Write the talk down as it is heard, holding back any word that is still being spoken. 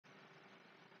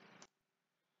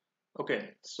Okay,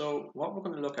 so what we're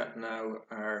going to look at now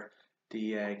are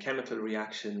the chemical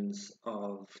reactions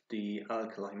of the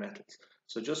alkali metals.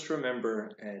 So just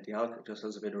remember, just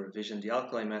as a bit of revision, the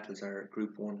alkali metals are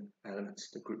group 1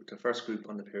 elements, the first group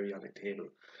on the periodic table.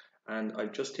 And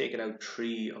I've just taken out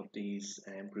three of these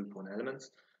group 1 elements,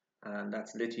 and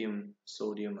that's lithium,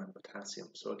 sodium, and potassium.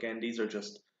 So again, these are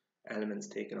just elements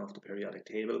taken off the periodic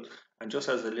table. And just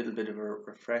as a little bit of a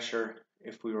refresher,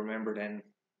 if we remember then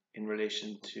in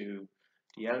relation to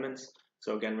the elements.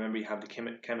 So again, remember you have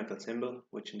the chemical symbol,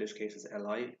 which in this case is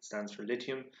Li, stands for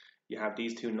lithium. You have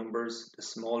these two numbers. The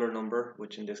smaller number,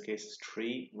 which in this case is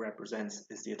 3,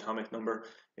 is the atomic number.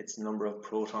 It's the number of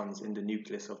protons in the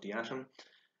nucleus of the atom.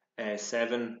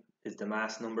 7 is the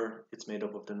mass number. It's made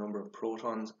up of the number of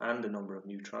protons and the number of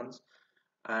neutrons.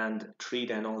 And 3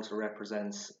 then also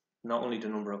represents not only the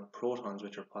number of protons,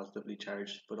 which are positively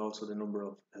charged, but also the number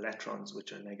of electrons,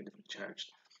 which are negatively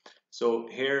charged. So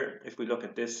here, if we look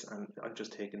at this, and I've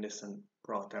just taken this and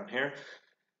brought down here.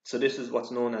 So this is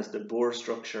what's known as the Bohr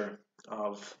structure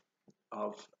of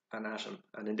an atom.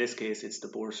 And in this case, it's the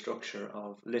Bohr structure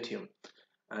of lithium.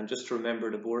 And just to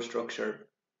remember the Bohr structure,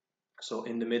 so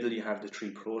in the middle you have the 3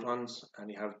 protons,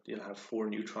 and you'll have 4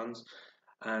 neutrons,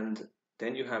 and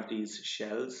then you have these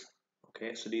shells.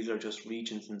 Okay, so these are just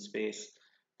regions in space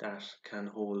that can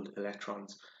hold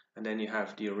electrons. And then you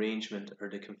have the arrangement or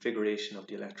the configuration of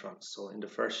the electrons. So in the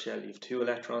first shell you have 2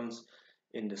 electrons,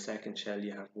 in the second shell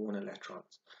you have 1 electron.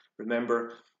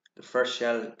 Remember, the first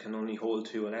shell can only hold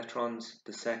 2 electrons,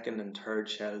 the second and third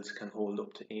shells can hold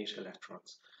up to 8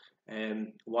 electrons.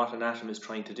 What an atom is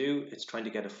trying to do, it's trying to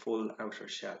get a full outer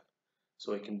shell.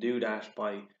 So it can do that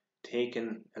by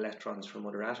taking electrons from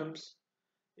other atoms.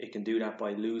 It can do that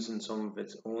by losing some of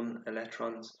its own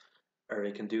electrons, or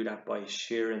it can do that by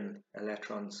sharing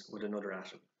electrons with another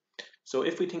atom. So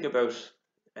if we think about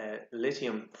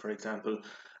lithium, for example,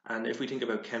 and if we think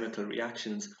about chemical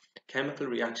reactions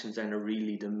then are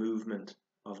really the movement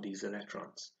of these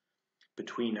electrons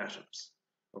between atoms.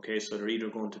 Okay, so they're either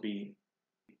going to be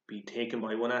taken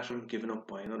by one atom, given up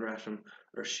by another atom,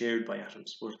 or shared by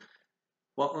atoms. But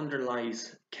what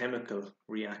underlies chemical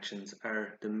reactions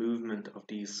are the movement of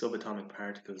these subatomic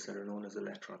particles that are known as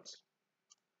electrons.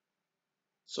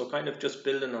 So kind of just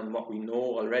building on what we know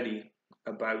already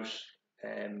about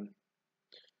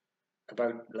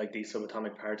like these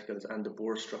subatomic particles and the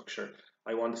Bohr structure,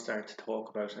 I want to start to talk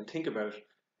about and think about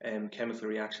chemical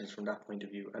reactions from that point of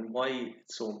view, and why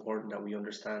it's so important that we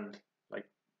understand like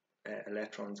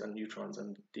electrons and neutrons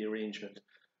and the arrangement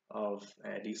of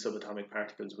these subatomic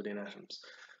particles within atoms.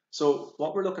 So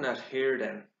what we're looking at here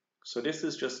then, so this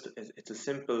is just, it's a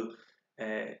simple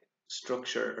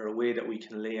structure or a way that we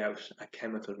can lay out a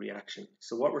chemical reaction.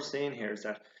 So what we're saying here is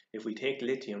that if we take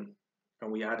lithium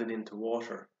and we add it into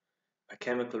water, a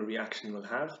chemical reaction will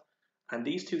have. And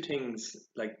these two things,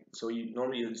 like, so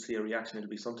normally you'll see a reaction, it'll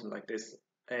be something like this.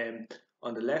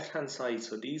 On the left hand side,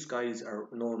 so these guys are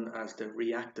known as the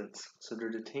reactants. So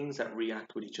they're the things that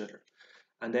react with each other.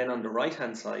 And then on the right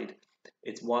hand side,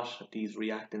 it's what these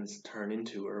reactants turn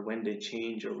into, or when they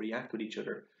change or react with each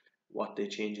other, what they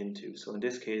change into. So in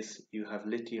this case, you have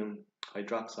lithium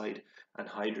hydroxide and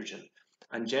hydrogen.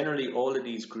 And generally all of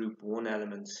these group 1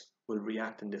 elements will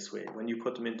react in this way. When you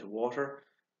put them into water,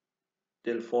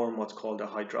 they'll form what's called a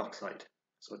hydroxide.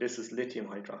 So this is lithium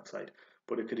hydroxide,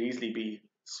 but it could easily be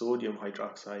sodium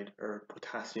hydroxide or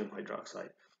potassium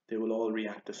hydroxide. They will all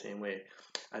react the same way.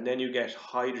 And then you get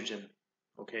hydrogen.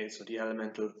 Okay, so the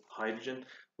elemental hydrogen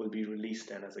will be released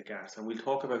then as a gas, and we'll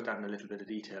talk about that in a little bit of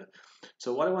detail.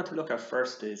 So what I want to look at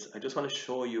first is, I just want to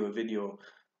show you a video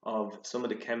of some of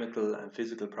the chemical and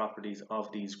physical properties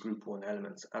of these group 1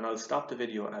 elements, and I'll stop the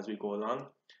video as we go along,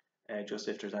 just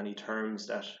if there's any terms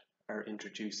that are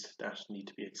introduced that need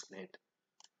to be explained.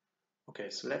 Okay,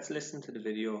 so let's listen to the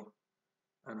video,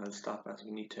 and I'll stop as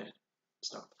we need to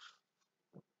stop.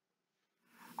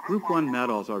 Group 1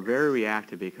 metals are very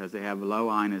reactive because they have low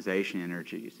ionization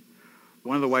energies.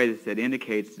 One of the ways that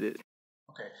indicates that...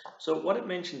 Okay, so what it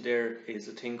mentioned there is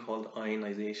a thing called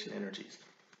ionization energies.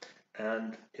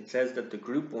 And it says that the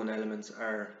group 1 elements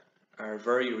are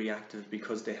very reactive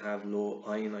because they have low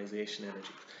ionization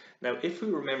energy. Now, if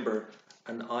we remember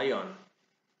an ion,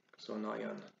 so an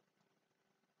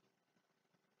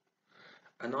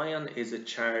ion is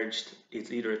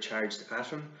it's either a charged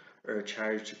atom or a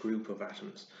charged group of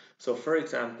atoms. So for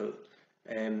example,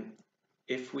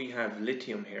 if we have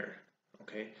lithium here,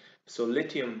 okay, so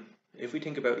lithium, if we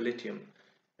think about lithium,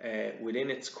 within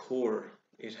its core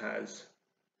it has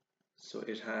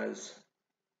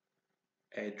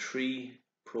 3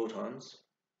 protons,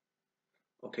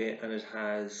 okay, and it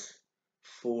has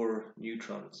 4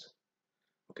 neutrons.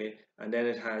 okay, and then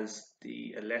it has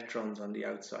the electrons on the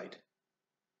outside,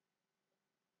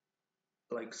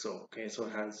 like so, okay, so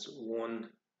it has 1,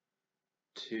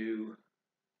 2,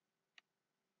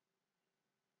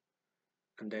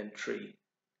 and then 3.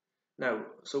 Now,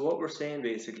 so what we're saying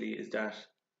basically is that,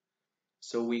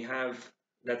 so we have,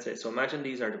 let's say, so imagine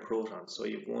these are the protons, so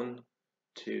you have 1,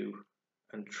 2,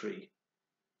 and 3.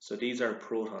 So these are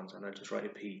protons, and I'll just write a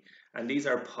P, and these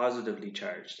are positively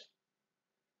charged,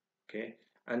 okay,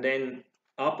 and then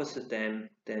opposite them,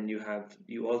 then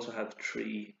you also have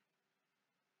 3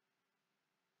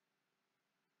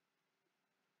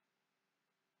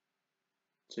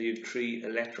 so you have 3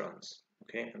 electrons,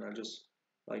 okay, and I'll just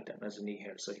write that as an E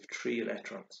here. So you have 3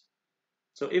 electrons.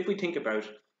 So if we think about,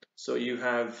 so you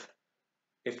have,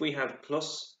 if we have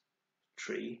plus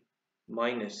 3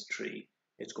 minus 3,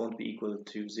 it's going to be equal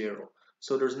to 0.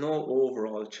 So there's no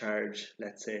overall charge,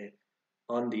 let's say,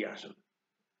 on the atom.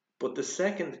 But the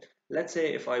second, let's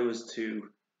say if I was to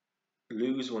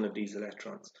lose one of these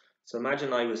electrons. So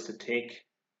imagine I was to take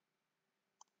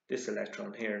this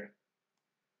electron here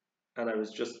and I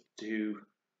was just to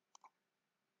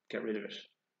get rid of it.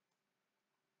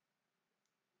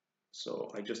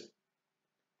 So I just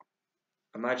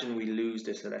imagine we lose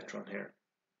this electron here.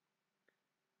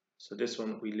 So this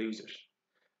one, we lose it.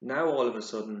 Now all of a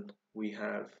sudden we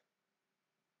have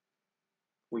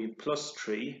plus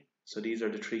 3. So these are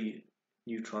the 3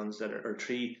 neutrons that are, or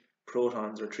 3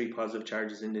 protons or 3 positive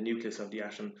charges in the nucleus of the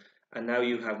atom. And now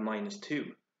you have minus 2.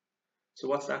 So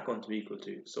what's that going to be equal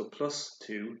to? So plus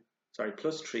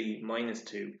 3 minus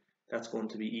 2, that's going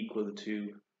to be equal to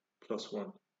plus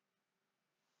 1.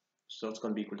 So it's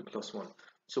going to be equal to plus 1.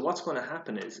 So what's going to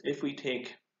happen is, if we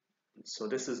take, so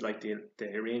this is like the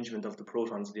arrangement of the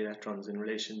protons and the electrons in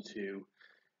relation to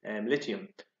lithium.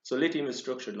 So lithium is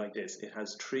structured like this. It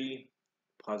has 3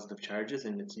 positive charges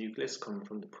in its nucleus coming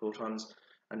from the protons,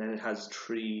 and then it has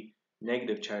 3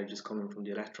 negative charges coming from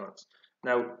the electrons.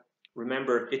 Now,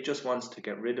 remember, it just wants to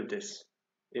get rid of this.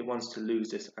 It wants to lose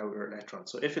this outer electron.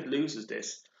 So if it loses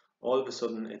this, all of a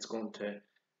sudden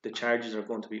the charges are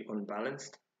going to be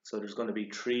unbalanced. So there's going to be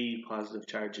 3 positive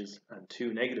charges and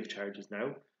 2 negative charges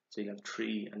now. So you have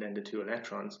 3 and then the 2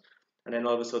 electrons. And then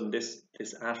all of a sudden this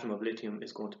atom of lithium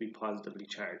is going to be positively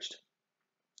charged.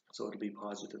 So it'll be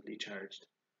positively charged.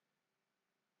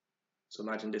 So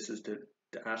imagine this is the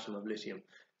atom of lithium.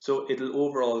 So it'll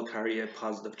overall carry a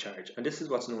positive charge. And this is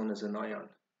what's known as an ion.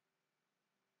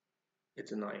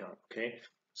 It's an ion, okay?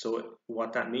 So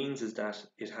what that means is that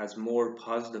it has more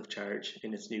positive charge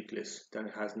in its nucleus than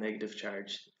it has negative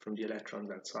charge from the electrons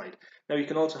outside. Now you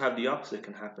can also have the opposite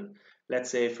can happen. Let's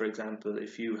say, for example,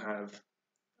 if you have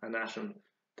an atom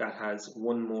that has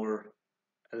 1 more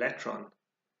electron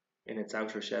in its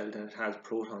outer shell than it has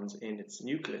protons in its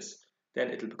nucleus,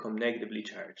 then it'll become negatively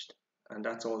charged, and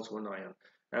that's also an ion.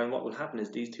 And what will happen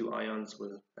is these 2 ions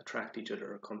will attract each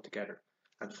other or come together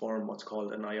and form what's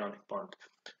called an ionic bond.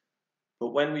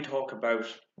 But when we talk about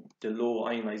the low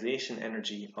ionization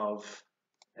energy of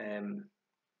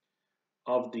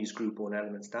these group 1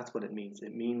 elements, that's what it means.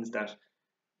 It means that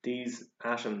these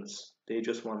atoms, they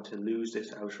just want to lose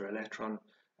this outer electron,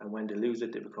 and when they lose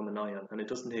it, they become an ion, and it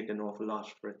doesn't take an awful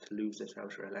lot for it to lose this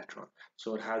outer electron.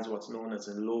 So it has what's known as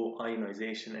a low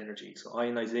ionization energy. So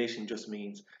ionization just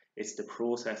means it's the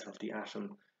process of the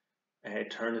atom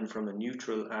turning from a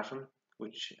neutral atom,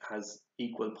 which has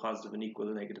equal positive and equal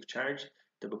negative charge,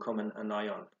 to becoming an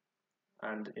ion.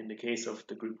 And in the case of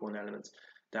the group 1 elements,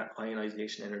 that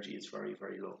ionization energy is very,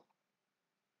 very low.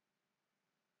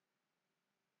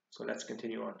 So let's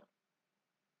continue on.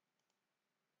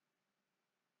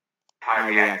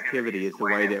 High reactivity is the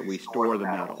way that we store the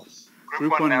metals.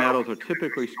 Group 1 metals are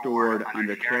typically stored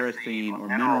under kerosene or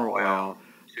mineral oil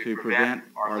to prevent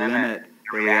or limit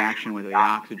the reaction with the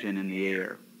oxygen in the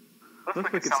air.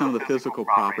 Let's look at some of the physical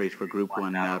properties for Group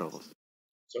 1 metals.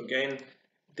 So again,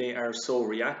 they are so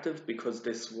reactive because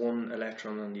this 1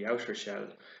 electron on the outer shell,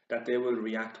 that they will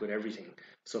react with everything.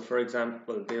 So for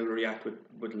example, they'll react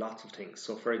with lots of things.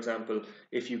 So for example,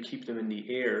 if you keep them in the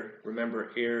air,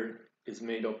 remember air is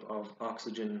made up of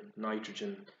oxygen,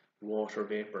 nitrogen, water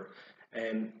vapor,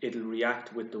 and it'll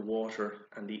react with the water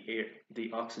and the air,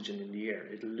 the oxygen in the air.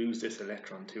 It'll lose this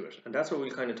electron to it, and that's what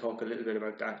we'll kind of talk a little bit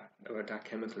about that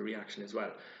chemical reaction as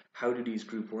well. How do these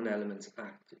group 1 elements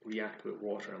react with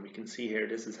water? And we can see here,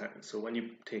 this is how, so when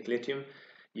you take lithium,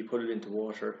 you put it into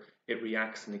water, it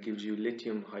reacts and it gives you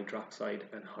lithium hydroxide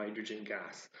and hydrogen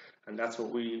gas. And that's what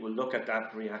we will look at,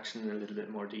 that reaction in a little bit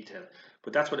more detail.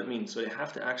 But that's what it means. So they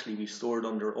have to actually be stored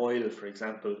under oil, for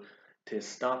example, to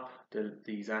stop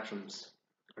these atoms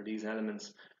or these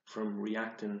elements from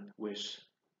reacting with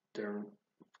their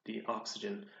the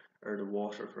oxygen or the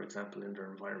water, for example, in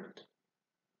their environment.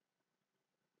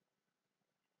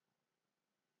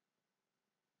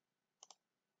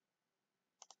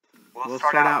 We'll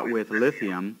start out with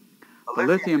lithium. The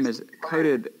lithium is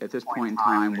coated at this point in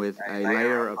time with a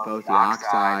layer of both the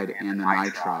oxide and the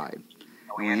nitride, and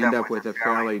we end up with a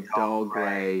fairly dull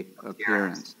gray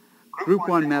appearance. Group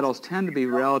 1 metals tend to be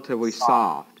relatively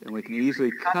soft, and we can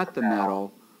easily cut the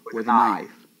metal with a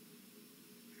knife.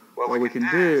 What we can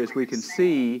do is we can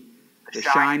see the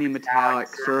shiny metallic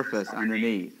surface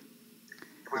underneath.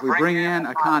 If we bring in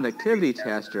a conductivity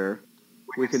tester,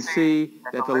 we can see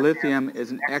that the lithium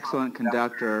is an excellent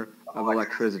conductor of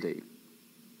electricity.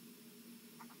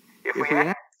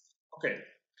 Okay,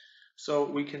 so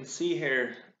we can see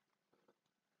here,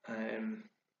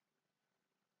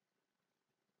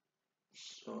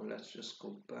 so let's just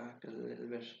go back a little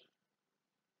bit.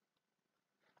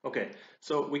 Okay,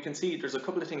 so we can see there's a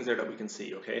couple of things there that we can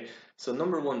see, okay? So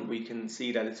number one, we can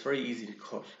see that it's very easy to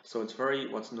cut. So it's very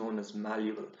what's known as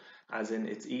malleable, as in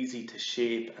it's easy to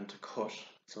shape and to cut.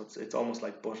 So it's almost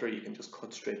like butter, you can just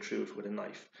cut straight through it with a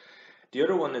knife. The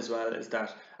other one as well is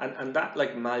that, and that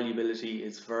like malleability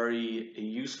is very a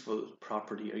useful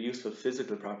property, a useful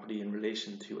physical property in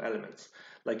relation to elements.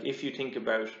 Like if you think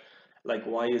about like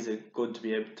why is it good to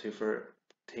be able to, for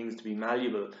things to be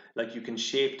malleable, like you can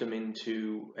shape them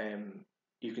into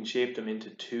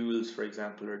tools, for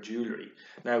example, or jewelry.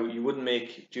 Now you wouldn't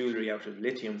make jewelry out of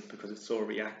lithium because it's so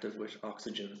reactive with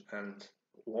oxygen and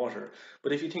water,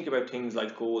 but if you think about things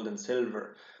like gold and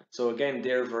silver, so again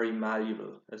they're very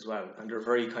malleable as well, and they're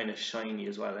very kind of shiny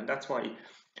as well, and that's why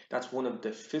that's one of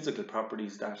the physical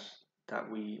properties that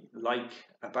we like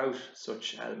about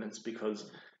such elements,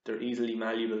 because they're easily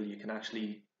malleable. You can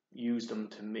actually use them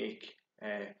to make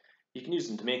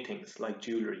things like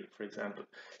jewelry, for example.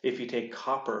 If you take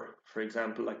copper, for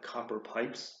example, like copper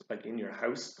pipes, like in your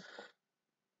house,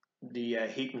 the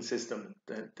heating system,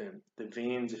 the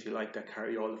veins, if you like, that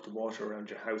carry all of the water around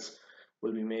your house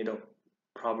will be made up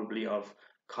probably of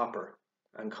copper.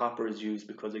 And copper is used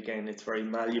because, again, it's very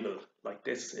malleable. Like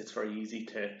this, it's very easy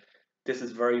to, this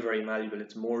is very, very malleable.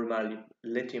 It's more malleable.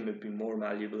 Lithium would be more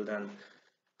malleable than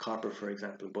copper, for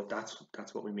example, but that's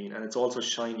what we mean. And it's also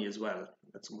shiny as well.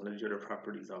 That's one of the other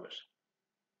properties of it.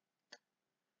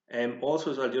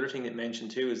 Also as well, the other thing it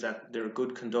mentioned too is that they're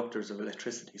good conductors of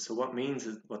electricity. So what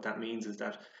that means is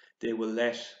that they will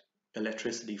let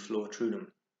electricity flow through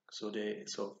them. So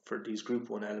for these group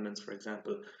 1 elements, for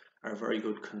example, are very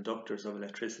good conductors of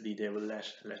electricity. They will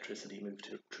let electricity move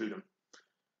through them.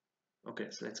 Okay,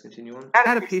 so let's continue on.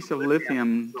 Add a piece of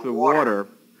lithium to the water.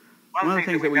 One of the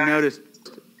things that we noticed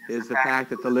is the fact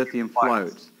that the lithium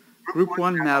floats. Group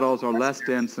 1 metals are less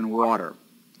dense than water.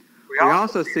 We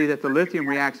also see that the lithium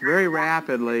reacts very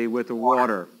rapidly with the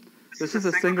water. This is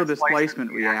a single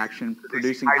displacement reaction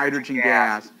producing hydrogen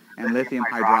gas and lithium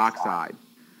hydroxide.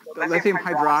 The lithium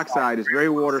hydroxide is very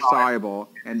water soluble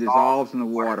and dissolves in the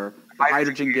water. The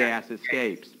hydrogen gas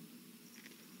escapes.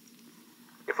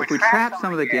 If we trap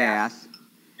some of the gas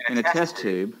in a test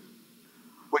tube,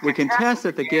 we can test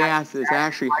that the gas is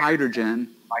actually hydrogen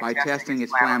by testing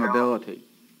its flammability.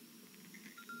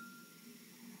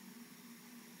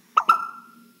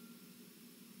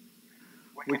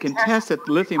 We can test that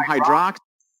lithium hydroxide.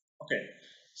 Okay,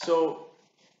 so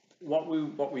what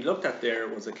we looked at there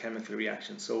was a chemical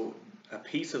reaction. So a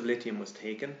piece of lithium was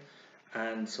taken,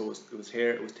 and so it was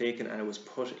taken and it was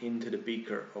put into the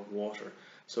beaker of water.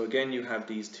 So again, you have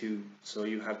these two. So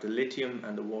you have the lithium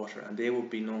and the water, and they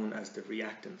would be known as the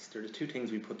reactants. They're the two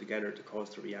things we put together to cause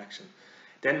the reaction.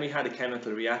 Then we had a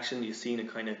chemical reaction. You've seen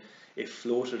it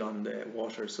floated on the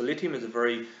water. So lithium is a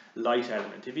very light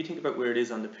element. If you think about where it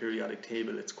is on the periodic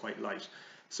table, it's quite light.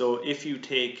 So if you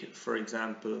take, for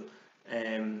example,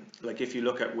 like if you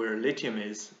look at where lithium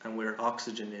is and where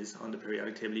oxygen is on the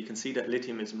periodic table, you can see that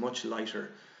lithium is much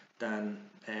lighter than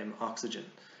oxygen.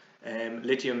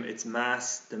 Lithium,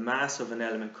 the mass of an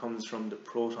element comes from the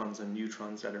protons and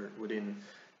neutrons that are within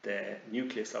the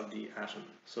nucleus of the atom.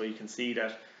 So you can see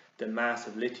that the mass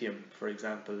of lithium, for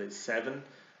example, is 7,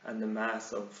 and the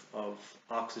mass of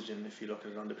oxygen, if you look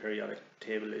at it on the periodic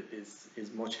table,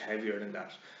 is much heavier than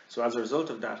that. So as a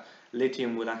result of that,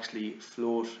 lithium will actually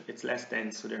float. It's less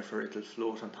dense, so therefore it will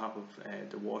float on top of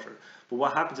the water. But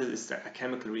what happens is that a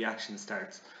chemical reaction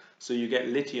starts. So you get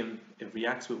lithium, it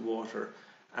reacts with water,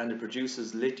 and it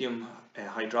produces lithium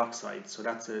hydroxide. So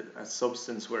that's a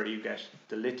substance where you get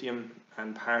the lithium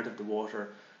and part of the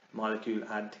water molecule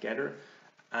add together,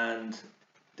 and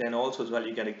then also as well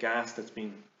you get a gas that's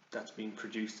being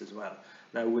produced as well.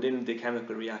 Now within the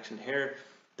chemical reaction here,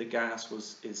 the gas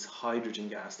is hydrogen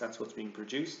gas. That's what's being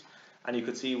produced, and you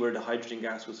could see where the hydrogen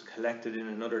gas was collected in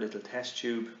another little test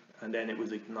tube, and then it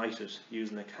was ignited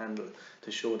using a candle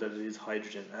to show that it is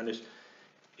hydrogen.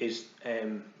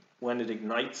 And when it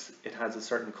ignites, it has a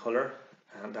certain color,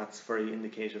 and that's very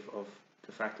indicative of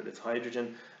the fact that it's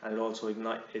hydrogen. And it also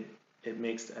it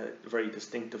makes a very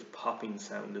distinctive popping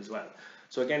sound as well.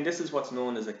 So again, this is what's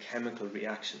known as a chemical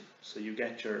reaction. So you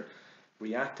get your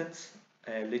reactants,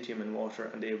 lithium and water,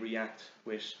 and they react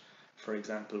with, for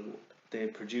example, they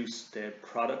produce the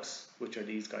products, which are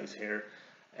these guys here,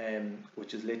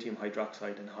 which is lithium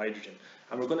hydroxide and hydrogen.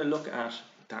 And we're going to look at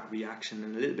that reaction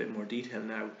in a little bit more detail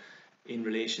now in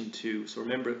relation to, so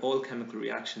remember, all chemical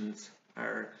reactions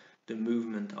are the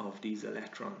movement of these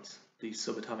electrons, these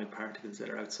subatomic particles that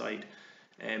are outside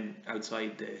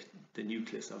the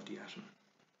nucleus of the atom.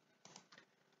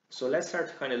 So let's start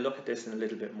to kind of look at this in a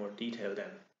little bit more detail then.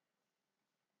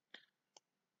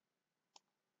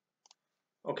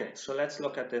 Okay, so let's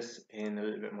look at this in a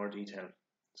little bit more detail.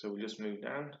 So we'll just move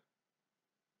down.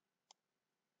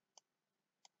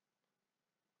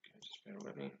 Okay, just bear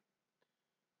with me.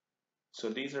 So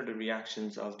these are the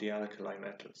reactions of the alkali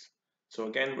metals. So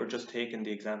again, we're just taking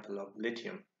the example of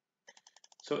lithium.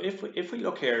 So if we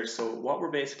look here, so what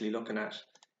we're basically looking at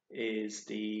is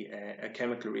a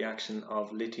chemical reaction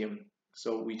of lithium.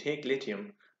 So we take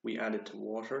lithium, we add it to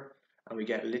water, and we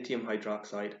get lithium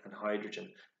hydroxide and hydrogen.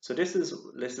 So this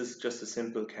is just a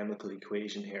simple chemical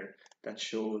equation here that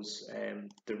shows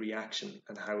the reaction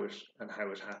and how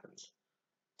it happens.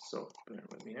 So bear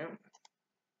with me now.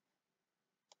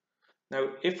 Now,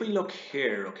 if we look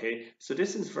here, okay, so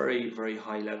this is very, very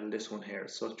high level, this one here.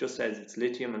 So it just says it's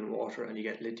lithium and water, and you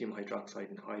get lithium hydroxide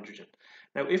and hydrogen.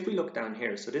 Now, if we look down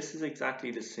here, so this is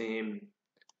exactly the same,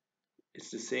 it's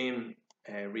the same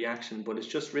reaction, but it's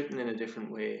just written in a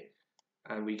different way,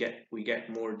 and we get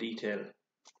more detail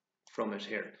from it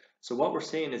here. So what we're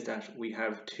saying is that we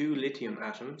have two lithium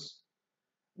atoms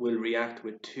will react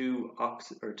with two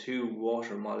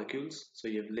water molecules. So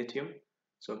you have lithium.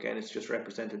 So again, it's just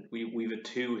represented, we have a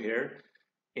 2 here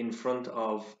in front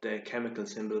of the chemical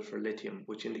symbol for lithium,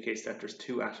 which indicates that there's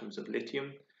two atoms of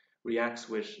lithium, reacts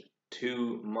with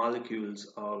two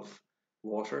molecules of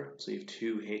water, so you have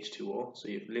 2 H2O, so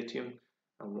you have lithium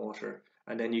and water,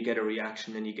 and then you get a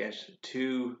reaction and you get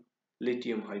 2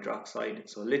 lithium hydroxide.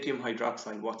 So lithium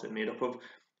hydroxide, what's it made up of?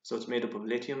 So it's made up of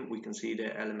lithium, we can see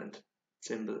the element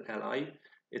symbol Li,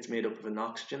 it's made up of an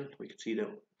oxygen, we can see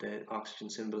the oxygen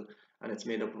symbol, and it's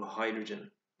made up of a hydrogen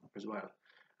as well.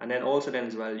 And then also then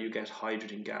as well, you get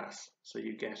hydrogen gas. So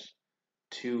you get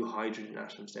 2 hydrogen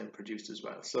atoms then produced as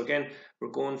well. So again, we're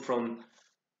going from,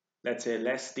 let's say,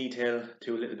 less detail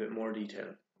to a little bit more detail.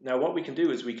 Now what we can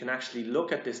do is we can actually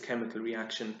look at this chemical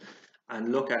reaction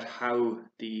and look at how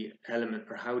the element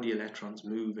or how the electrons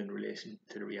move in relation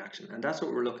to the reaction. And that's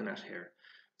what we're looking at here.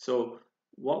 So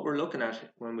what we're looking at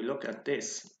when we look at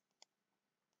this,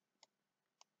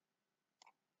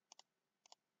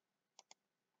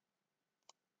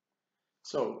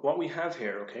 so what we have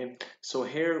here, okay, so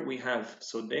here we have,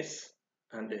 so this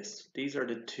and this, these are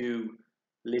the 2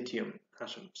 lithium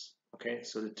atoms, okay,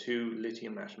 so the 2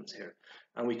 lithium atoms here,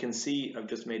 and we can see, I've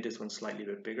just made this one slightly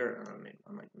bit bigger, and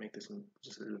I might make this one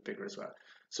just a little bit bigger as well.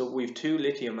 So we have 2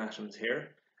 lithium atoms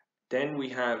here, then we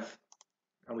have,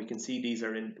 and we can see these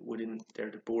are within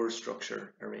the Bohr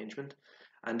structure arrangement,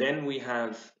 and then we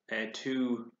have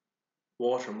 2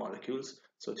 water molecules,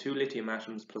 so 2 lithium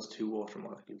atoms plus 2 water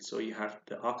molecules. So you have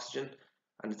the oxygen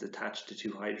and it's attached to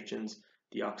 2 hydrogens,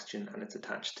 the oxygen and it's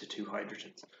attached to 2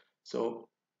 hydrogens. So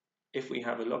if we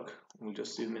have a look, we'll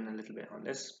just zoom in a little bit on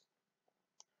this.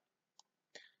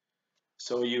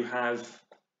 So you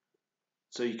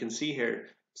can see here,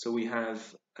 so we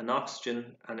have an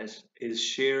oxygen and it is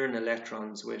sharing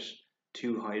electrons with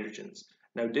 2 hydrogens.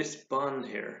 Now this bond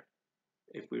here,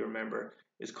 if we remember,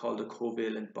 is called a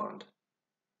covalent bond.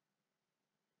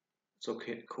 So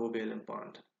covalent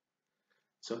bond.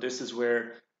 So this is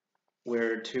where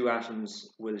 2 atoms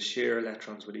will share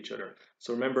electrons with each other.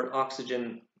 So remember,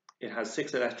 oxygen, it has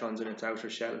 6 electrons in its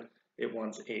outer shell, it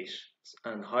wants 8.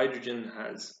 And hydrogen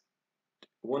has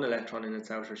 1 electron in its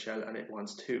outer shell and it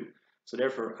wants 2. So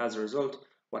therefore, as a result,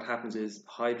 what happens is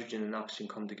hydrogen and oxygen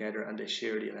come together and they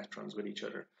share the electrons with each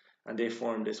other. And they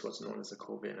form this, what's known as a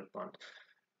covalent bond.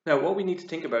 Now, what we need to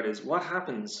think about is what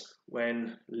happens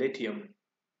when lithium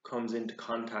comes into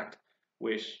contact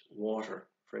with water,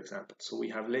 for example. So we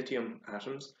have lithium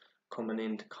atoms coming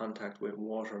into contact with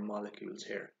water molecules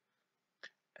here,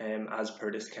 as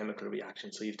per this chemical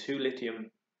reaction. So you have 2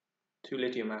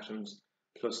 lithium atoms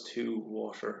plus 2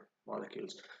 water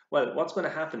molecules. Well, what's going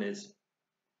to happen is,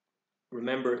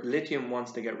 remember, lithium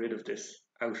wants to get rid of this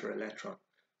outer electron.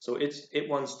 So it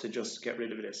wants to just get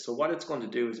rid of this. So what it's going to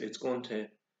do is it's going to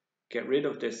get rid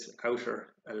of this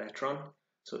outer electron.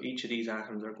 So each of these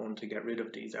atoms are going to get rid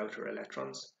of these outer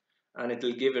electrons, and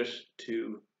it'll give it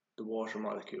to the water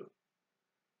molecule.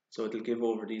 So it'll give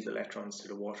over these electrons to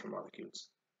the water molecules.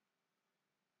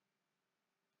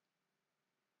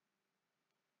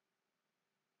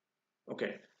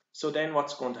 Okay, so then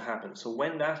what's going to happen? So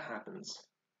when that happens,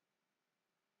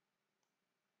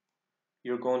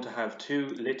 you're going to have two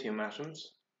lithium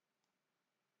atoms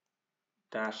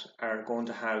that are going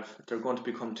to have, they're going to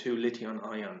become two lithium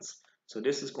ions. So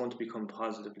this is going to become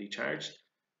positively charged,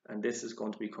 and this is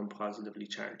going to become positively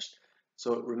charged.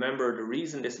 So remember, the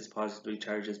reason this is positively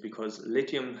charged is because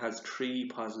lithium has 3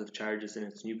 positive charges in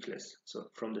its nucleus, so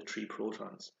from the 3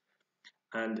 protons.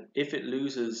 And if it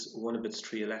loses one of its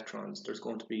 3 electrons, there's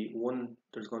going to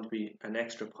be an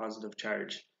extra positive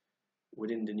charge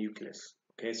within the nucleus.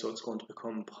 Okay, so it's going to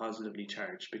become positively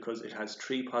charged because it has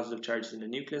 3 positive charges in the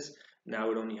nucleus. Now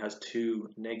it only has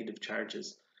 2 negative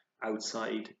charges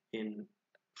outside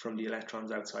from the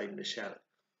electrons outside in the shell.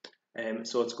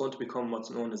 So it's going to become what's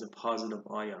known as a positive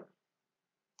ion.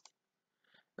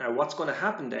 Now what's going to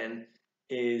happen then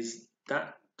is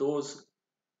that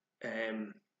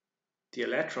the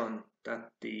electron that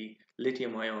the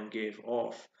lithium ion gave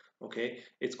off, okay,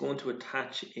 it's going to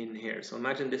attach in here. So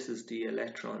imagine this is the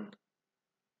electron.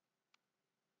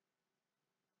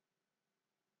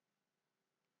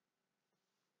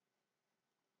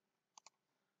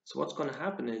 So what's going to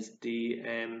happen is the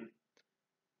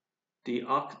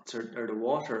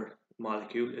water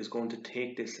molecule is going to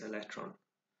take this electron.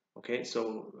 Okay,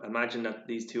 so imagine that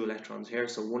these 2 electrons here,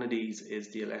 so one of these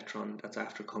is the electron that's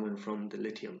after coming from the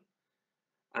lithium.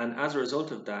 And as a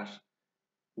result of that,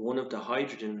 one of the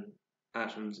hydrogen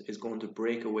atoms is going to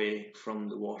break away from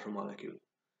the water molecule,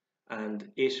 and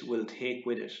it will take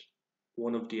with it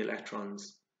one of the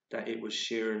electrons that it was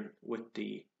sharing with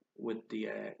the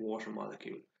water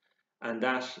molecule. And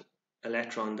that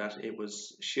electron that it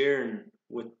was sharing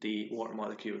with the water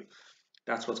molecule,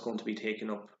 that's what's going to be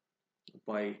taken up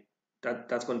by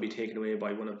that's going to be taken away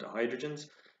by one of the hydrogens,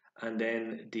 and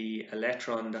then the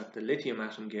electron that the lithium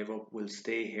atom gave up will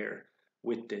stay here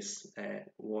with this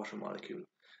water molecule.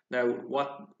 Now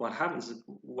what happens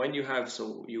when you have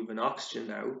an oxygen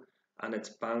now, and it's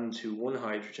bound to one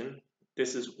hydrogen,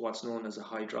 this is what's known as a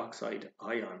hydroxide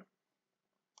ion.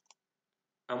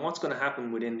 And what's going to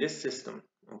happen within this system,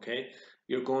 okay,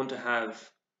 you're going to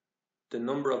have the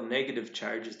number of negative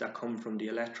charges that come from the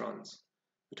electrons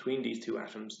between these 2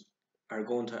 atoms are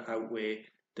going to outweigh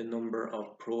the number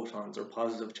of protons or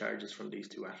positive charges from these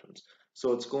 2 atoms.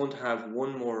 So it's going to have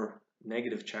one more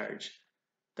negative charge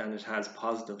than it has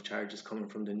positive charges coming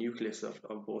from the nucleus of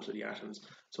both of the atoms.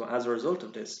 So as a result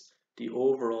of this, the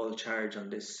overall charge on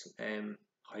this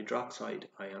hydroxide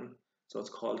ion, so it's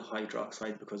called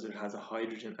hydroxide because it has a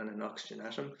hydrogen and an oxygen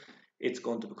atom, it's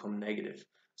going to become negative.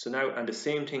 So now, and the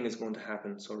same thing is going to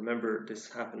happen. So remember, it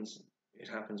happens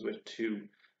with 2.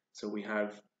 So we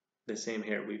have the same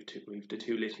here, we've the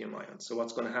 2 lithium ions. So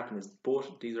what's going to happen is both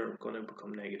of these are going to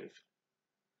become negative.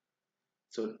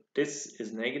 So this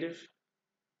is negative.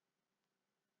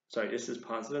 Sorry, this is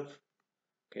positive.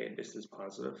 Okay, this is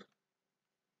positive.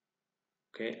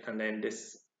 Okay, and then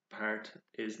this part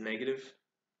is negative.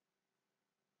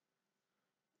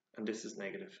 And this is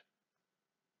negative.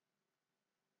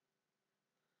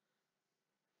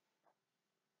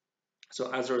 So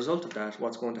as a result of that,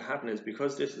 what's going to happen is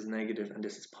because this is negative and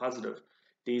this is positive,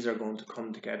 these are going to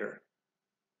come together.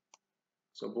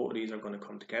 So both of these are going to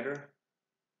come together,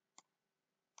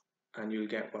 and you'll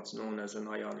get what's known as an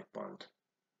ionic bond.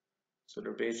 So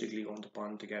they're basically going to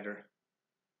bond together,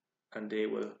 and they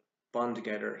will bond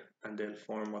together and they'll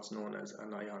form what's known as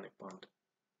an ionic bond.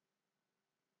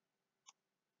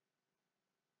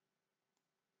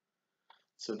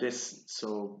 So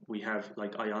we have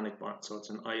like ionic bond, so it's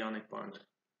an ionic bond.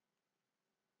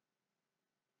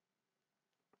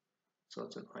 So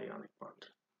it's an ionic bond.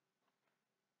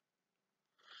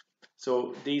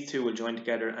 So these 2 will join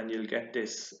together, and you'll get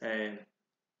you'll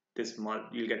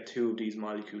get 2 of these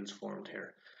molecules formed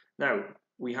here. Now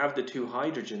we have the 2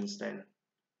 hydrogens then.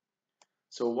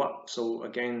 So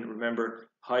again, remember,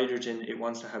 hydrogen, it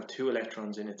wants to have 2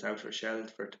 electrons in its outer shell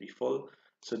for it to be full.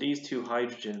 So these 2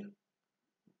 hydrogen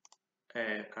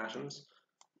atoms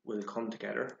will come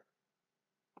together,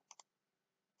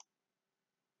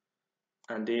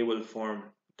 and they will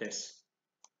form this,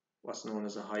 what's known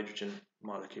as a hydrogen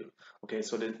molecule. Okay,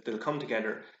 so they'll come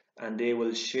together and they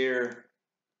will share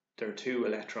their 2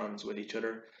 electrons with each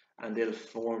other, and they'll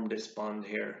form this bond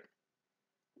here,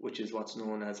 which is what's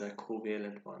known as a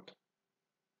covalent bond.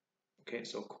 Okay,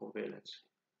 so covalent.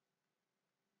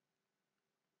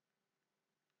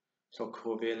 So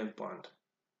covalent bond.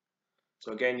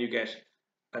 So again, you get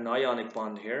an ionic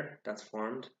bond here that's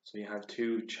formed. So you have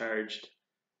two charged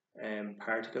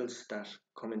particles that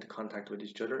come into contact with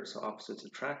each other, so opposites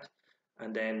attract.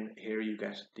 And then here you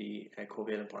get the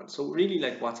covalent bond. So really,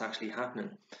 like, what's actually happening?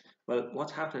 Well,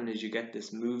 what's happening is you get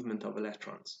this movement of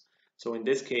electrons. So in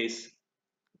this case,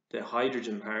 the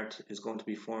hydrogen part is going to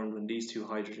be formed when these two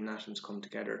hydrogen atoms come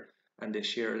together and they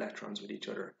share electrons with each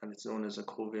other, and it's known as a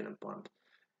covalent bond.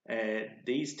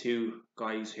 These two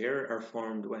guys here are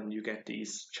formed when you get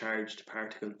these charged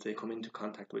particles. They come into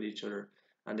contact with each other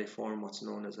and they form what's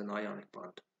known as an ionic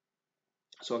bond.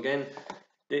 So again,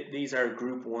 these are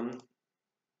group 1,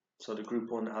 so the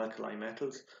group 1 alkali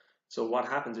metals. So what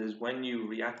happens is when you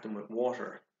react them with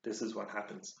water, this is what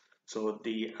happens. So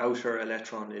the outer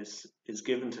electron is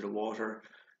given to the water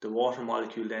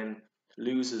molecule then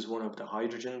loses one of the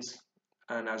hydrogens,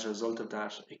 and as a result of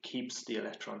that, it keeps the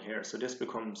electron here. So this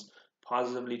becomes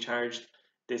positively charged,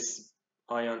 this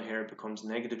ion here becomes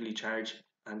negatively charged,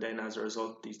 and then as a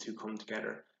result, these two come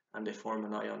together and they form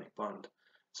an ionic bond.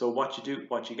 So what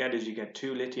you get is you get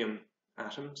two lithium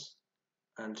atoms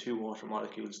and two water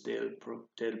molecules.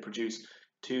 They'll produce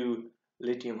two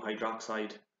lithium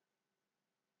hydroxide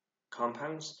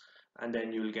compounds, and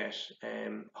then you'll get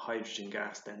hydrogen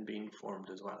gas then being formed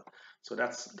as well. So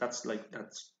that's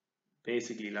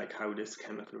basically like how this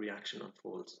chemical reaction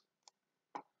unfolds.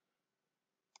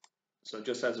 So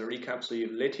just as a recap, so you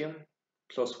have lithium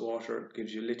plus water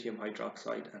gives you lithium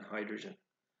hydroxide and hydrogen.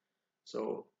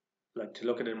 So like to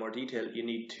look at it in more detail, you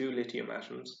need two lithium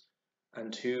atoms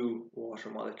and two water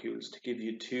molecules to give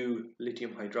you two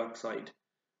lithium hydroxide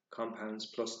compounds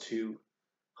plus two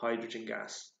hydrogen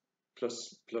gas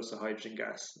plus a hydrogen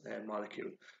gas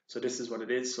molecule. So this is what it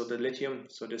is. So the lithium,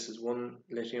 so this is one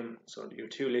lithium, so your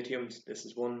two lithiums, this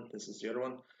is one, this is the other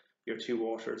one. Your two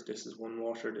waters, this is one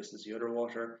water, this is the other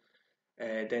water.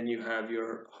 Then you have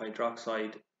your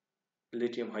hydroxide,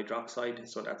 lithium hydroxide,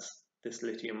 so that's this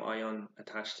lithium ion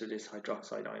attached to this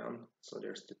hydroxide ion, so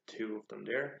there's the two of them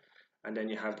there. And then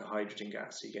you have the hydrogen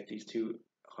gas, so you get these two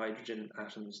hydrogen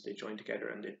atoms, they join together,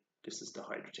 and this is the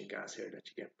hydrogen gas here that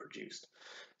you get produced.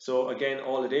 So again,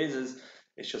 all it is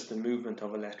it's just the movement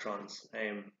of electrons,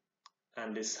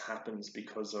 and this happens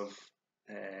because of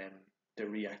the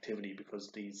reactivity,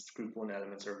 because these group 1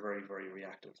 elements are very, very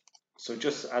reactive. So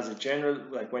just as a general,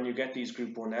 like when you get these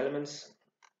group 1 elements,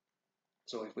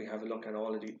 so if we have a look at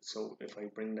all of these, so if I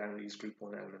bring down these group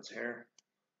 1 elements here,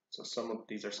 so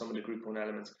these are some of the group 1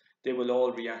 elements, they will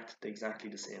all react exactly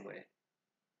the same way.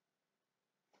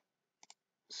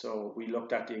 So we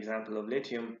looked at the example of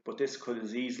lithium, but this could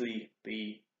as easily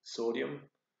be sodium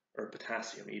or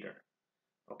potassium either.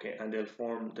 Okay, and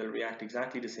they'll react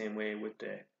exactly the same way with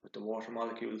the water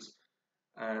molecules,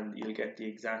 and you'll get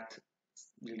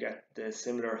the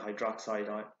similar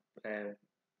hydroxide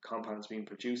compounds being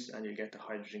produced, and you get the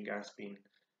hydrogen gas being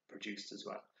produced as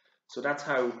well. So that's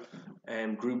how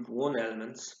group 1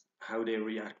 elements, how they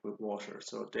react with water.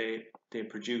 So they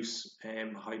produce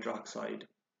hydroxide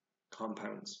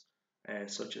compounds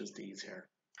such as these here.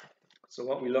 So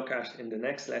what we look at in the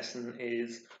next lesson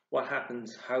is what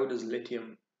happens, how does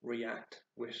lithium react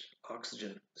with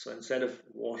oxygen? So instead of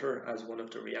water as one of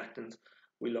the reactants,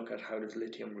 we look at how does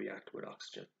lithium react with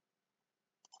oxygen.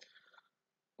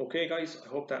 Okay guys, I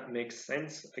hope that makes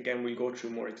sense. Again, we'll go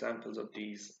through more examples of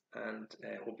these, and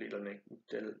hopefully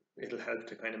it'll help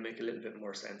to kind of make a little bit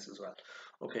more sense as well.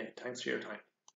 Okay, thanks for your time.